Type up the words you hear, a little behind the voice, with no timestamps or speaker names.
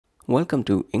Welcome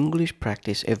to English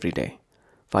Practice Every Day.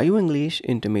 5 English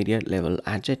intermediate level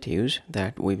adjectives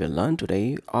that we will learn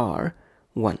today are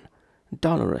 1.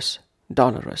 Dolorous,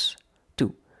 dolorous.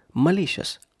 2.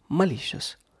 Malicious,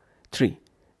 malicious. 3.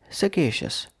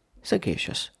 Sagacious,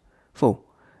 sagacious. 4.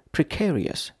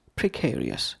 Precarious,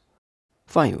 precarious.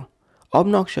 5.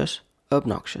 Obnoxious,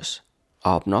 obnoxious.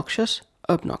 Obnoxious,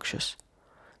 obnoxious.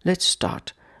 Let's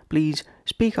start. Please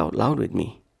speak out loud with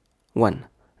me. 1.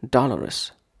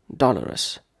 Dolorous,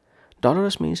 dolorous.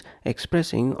 Dolorous means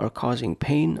expressing or causing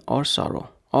pain or sorrow,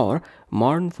 or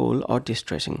mournful or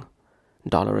distressing.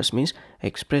 Dolorous means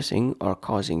expressing or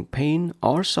causing pain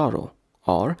or sorrow,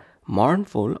 or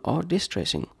mournful or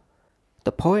distressing.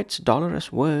 The poet's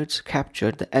dolorous words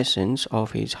captured the essence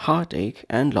of his heartache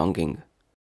and longing.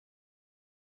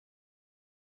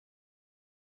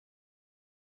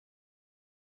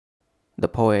 The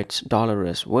poet's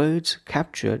dolorous words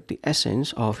captured the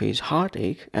essence of his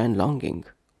heartache and longing.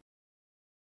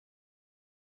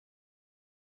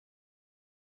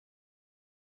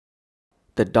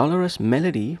 The dolorous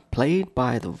melody played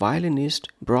by the violinist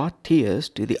brought tears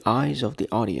to the eyes of the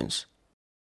audience.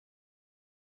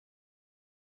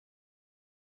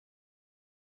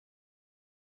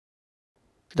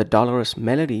 The dolorous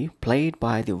melody played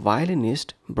by the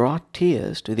violinist brought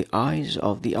tears to the eyes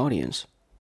of the audience.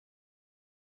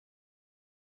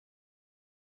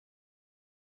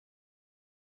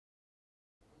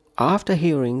 After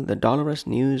hearing the dolorous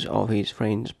news of his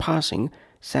friend's passing,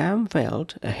 Sam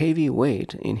felt a heavy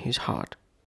weight in his heart.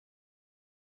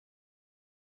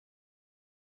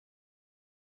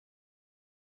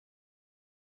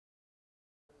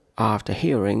 After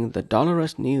hearing the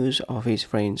dolorous news of his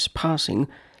friend's passing,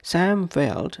 Sam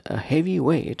felt a heavy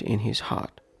weight in his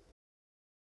heart.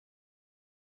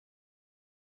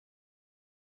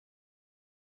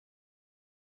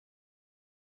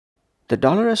 The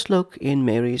dolorous look in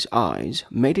Mary's eyes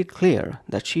made it clear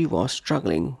that she was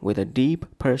struggling with a deep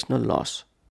personal loss.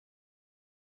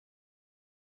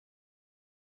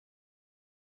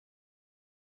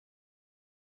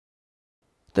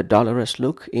 The dolorous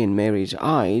look in Mary's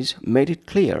eyes made it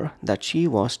clear that she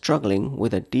was struggling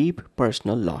with a deep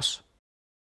personal loss.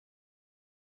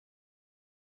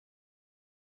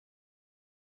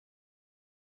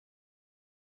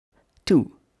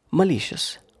 Two,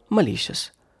 malicious,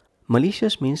 malicious.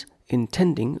 Malicious means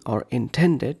intending or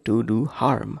intended to do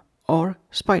harm, or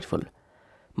spiteful.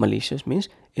 Malicious means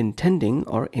intending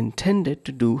or intended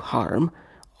to do harm,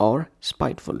 or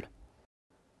spiteful.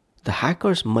 The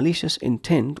hacker's malicious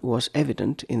intent was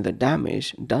evident in the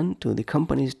damage done to the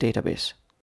company's database.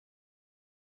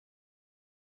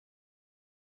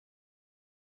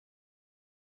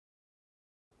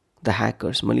 The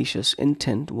hacker's malicious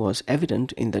intent was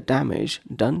evident in the damage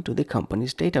done to the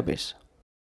company's database.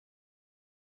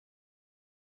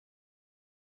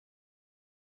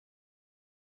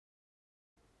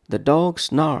 The dog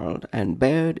snarled and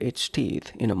bared its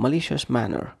teeth in a malicious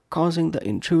manner, causing the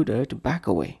intruder to back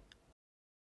away.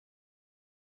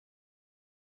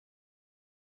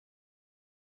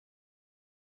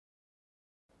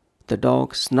 The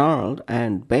dog snarled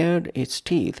and bared its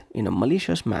teeth in a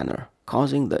malicious manner,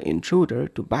 causing the intruder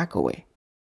to back away.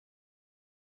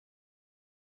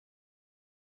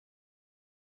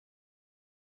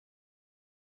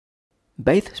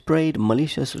 Beth spread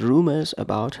malicious rumors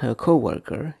about her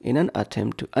co-worker in an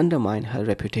attempt to undermine her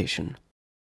reputation.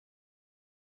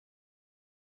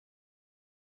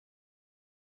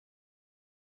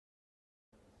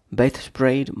 Beth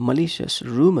spread malicious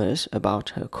rumors about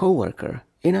her co-worker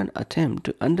in an attempt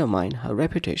to undermine her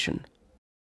reputation.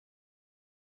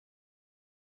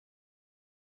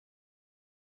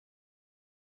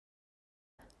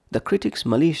 The critic's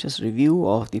malicious review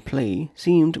of the play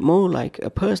seemed more like a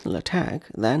personal attack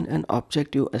than an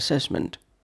objective assessment.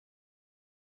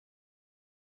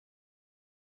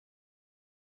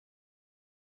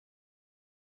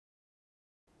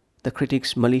 The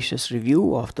critic's malicious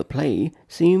review of the play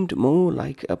seemed more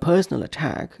like a personal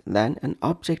attack than an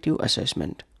objective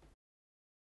assessment.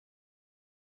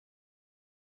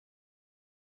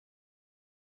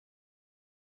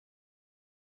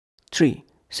 Three,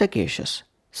 sagacious,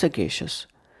 sagacious.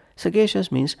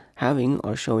 Sagacious means having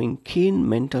or showing keen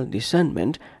mental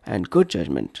discernment and good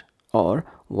judgment, or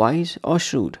wise or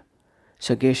shrewd.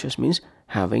 Sagacious means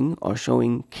having or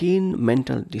showing keen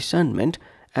mental discernment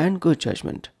and good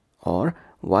judgment, or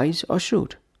wise or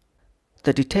shrewd.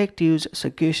 The detective's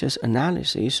sagacious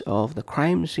analysis of the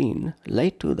crime scene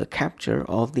led to the capture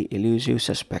of the elusive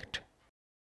suspect.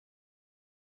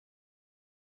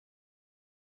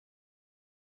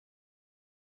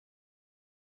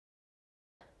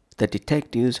 The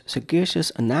detective's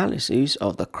sagacious analysis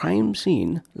of the crime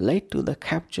scene led to the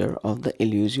capture of the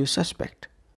elusive suspect.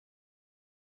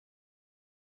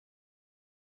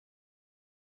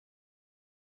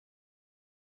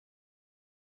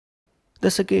 The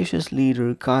sagacious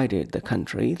leader guided the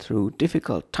country through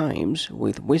difficult times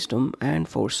with wisdom and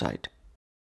foresight.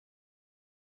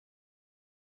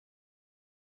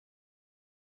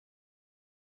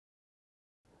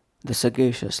 The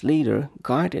sagacious leader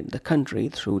guided the country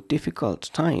through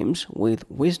difficult times with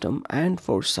wisdom and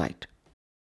foresight.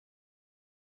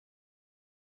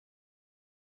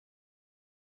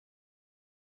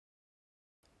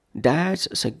 Dad's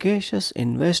sagacious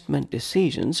investment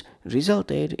decisions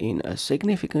resulted in a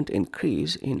significant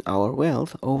increase in our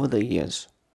wealth over the years.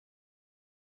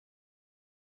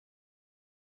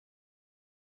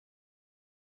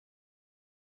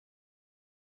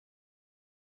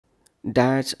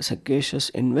 Dad's sagacious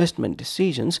investment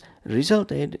decisions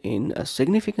resulted in a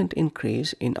significant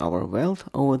increase in our wealth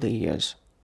over the years.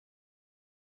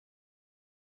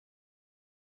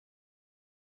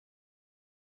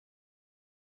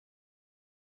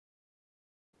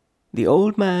 The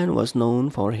old man was known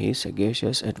for his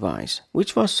sagacious advice,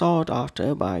 which was sought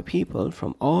after by people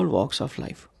from all walks of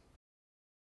life.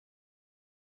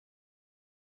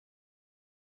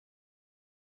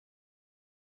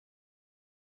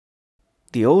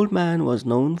 The old man was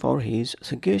known for his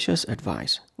sagacious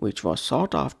advice, which was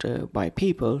sought after by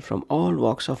people from all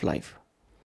walks of life.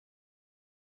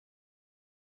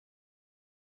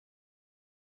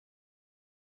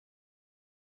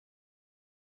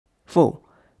 Four.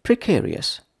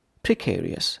 Precarious.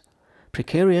 Precarious.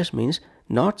 Precarious means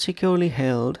not securely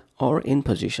held or in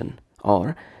position,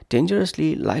 or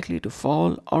dangerously likely to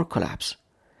fall or collapse.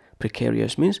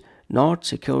 Precarious means not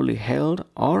securely held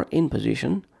or in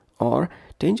position, or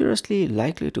dangerously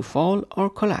likely to fall or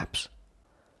collapse.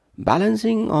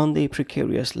 Balancing on the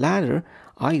precarious ladder,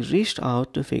 I reached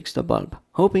out to fix the bulb,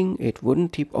 hoping it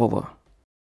wouldn't tip over.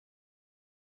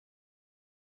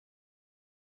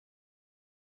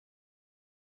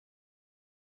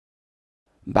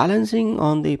 Balancing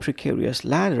on the precarious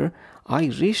ladder, I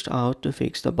reached out to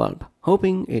fix the bulb,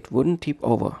 hoping it wouldn't tip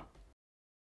over.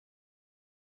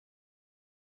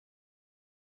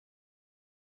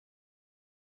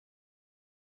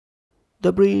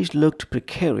 The bridge looked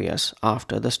precarious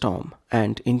after the storm,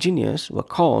 and engineers were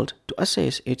called to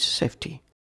assess its safety.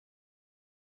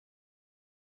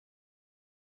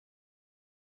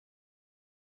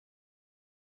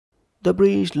 The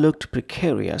bridge looked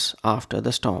precarious after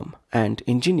the storm, and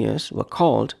engineers were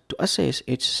called to assess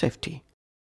its safety.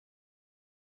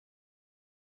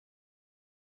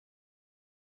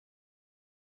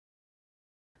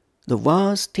 The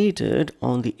vase teetered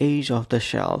on the edge of the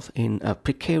shelf in a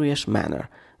precarious manner,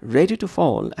 ready to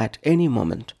fall at any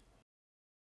moment.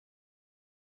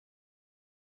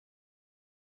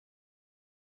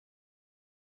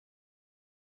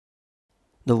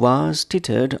 The vase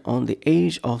teetered on the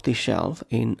edge of the shelf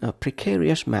in a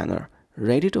precarious manner,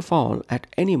 ready to fall at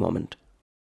any moment.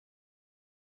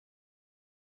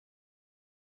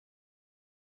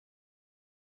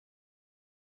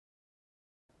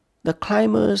 The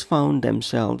climbers found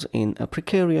themselves in a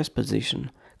precarious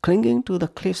position, clinging to the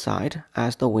cliffside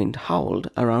as the wind howled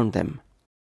around them.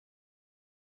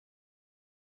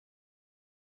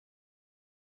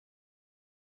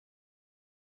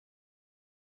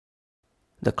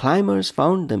 The climbers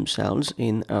found themselves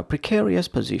in a precarious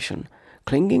position,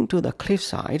 clinging to the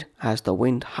cliffside as the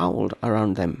wind howled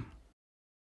around them.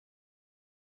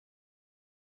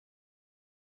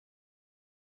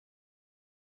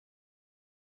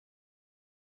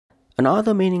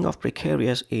 Another meaning of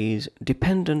precarious is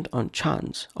dependent on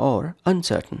chance or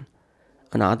uncertain.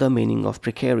 Another meaning of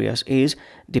precarious is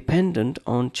dependent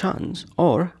on chance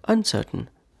or uncertain.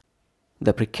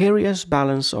 The precarious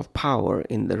balance of power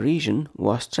in the region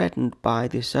was threatened by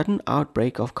the sudden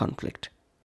outbreak of conflict.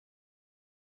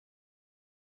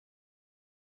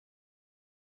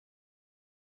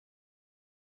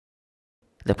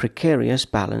 The precarious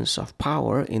balance of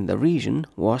power in the region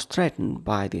was threatened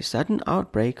by the sudden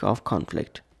outbreak of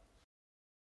conflict.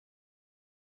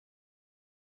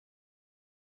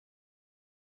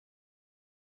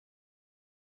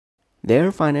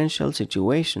 Their financial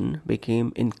situation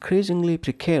became increasingly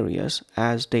precarious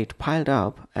as debt piled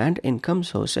up and income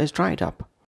sources dried up.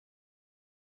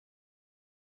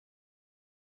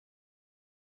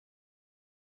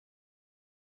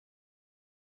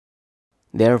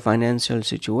 Their financial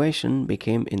situation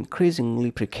became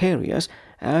increasingly precarious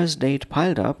as debt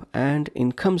piled up and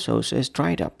income sources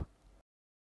dried up.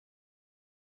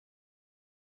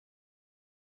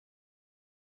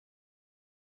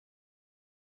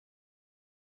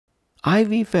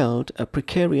 Ivy felt a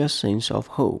precarious sense of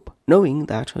hope, knowing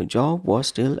that her job was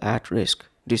still at risk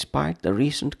despite the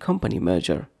recent company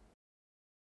merger.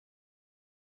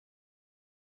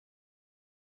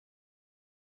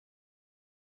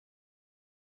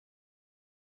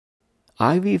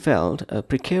 Ivy felt a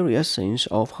precarious sense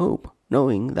of hope,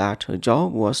 knowing that her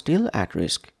job was still at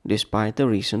risk despite the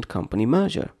recent company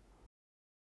merger.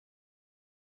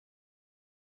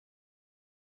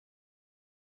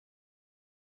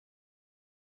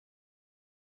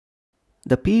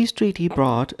 The peace treaty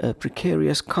brought a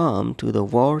precarious calm to the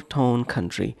war-torn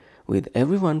country, with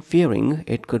everyone fearing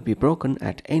it could be broken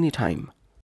at any time.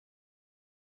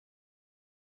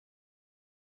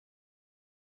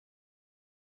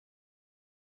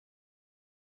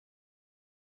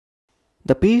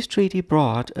 The peace treaty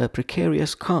brought a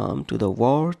precarious calm to the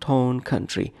war-torn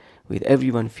country, with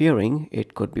everyone fearing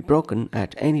it could be broken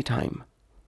at any time.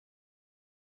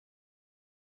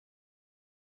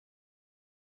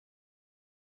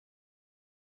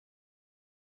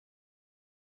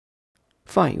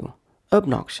 Five.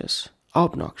 Obnoxious,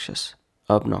 obnoxious,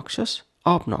 obnoxious,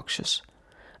 obnoxious.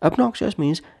 Obnoxious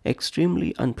means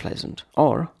extremely unpleasant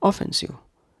or offensive.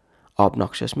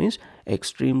 Obnoxious means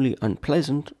extremely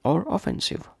unpleasant or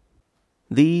offensive.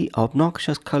 The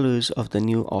obnoxious colors of the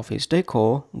new office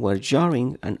decor were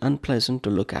jarring and unpleasant to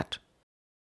look at.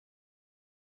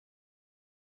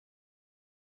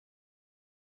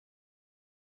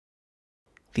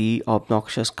 The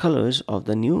obnoxious colors of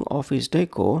the new office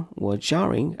decor were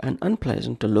jarring and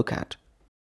unpleasant to look at.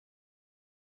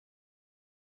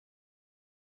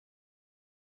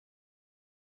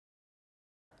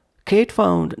 Kate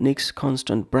found Nick's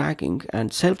constant bragging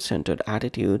and self-centered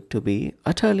attitude to be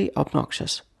utterly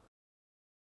obnoxious.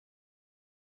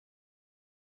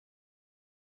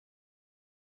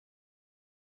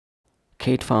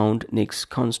 Kate found Nick's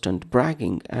constant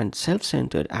bragging and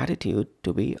self-centered attitude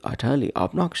to be utterly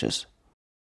obnoxious.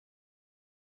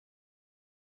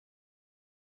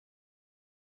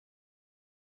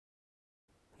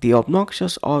 The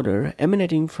obnoxious odor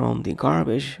emanating from the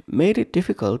garbage made it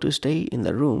difficult to stay in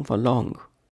the room for long.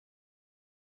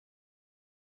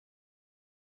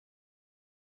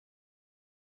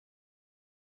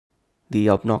 The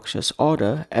obnoxious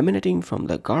odor emanating from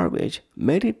the garbage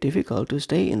made it difficult to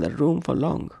stay in the room for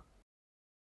long.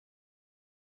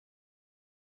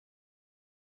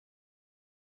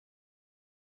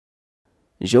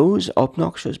 Joe's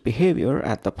obnoxious behavior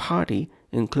at the party,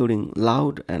 including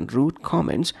loud and rude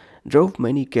comments, drove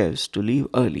many guests to leave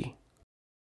early.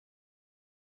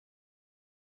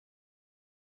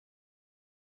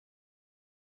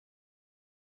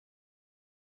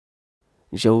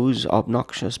 Joe's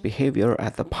obnoxious behavior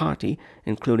at the party,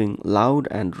 including loud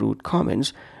and rude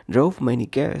comments, drove many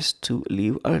guests to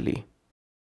leave early.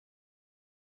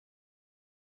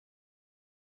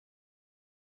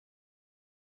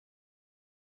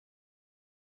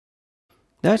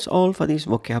 That's all for this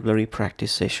vocabulary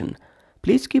practice session.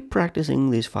 Please keep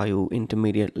practicing these 5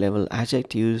 intermediate level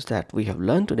adjectives that we have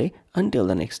learned today until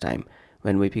the next time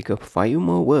when we pick up 5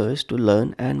 more words to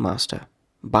learn and master.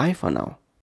 Bye for now.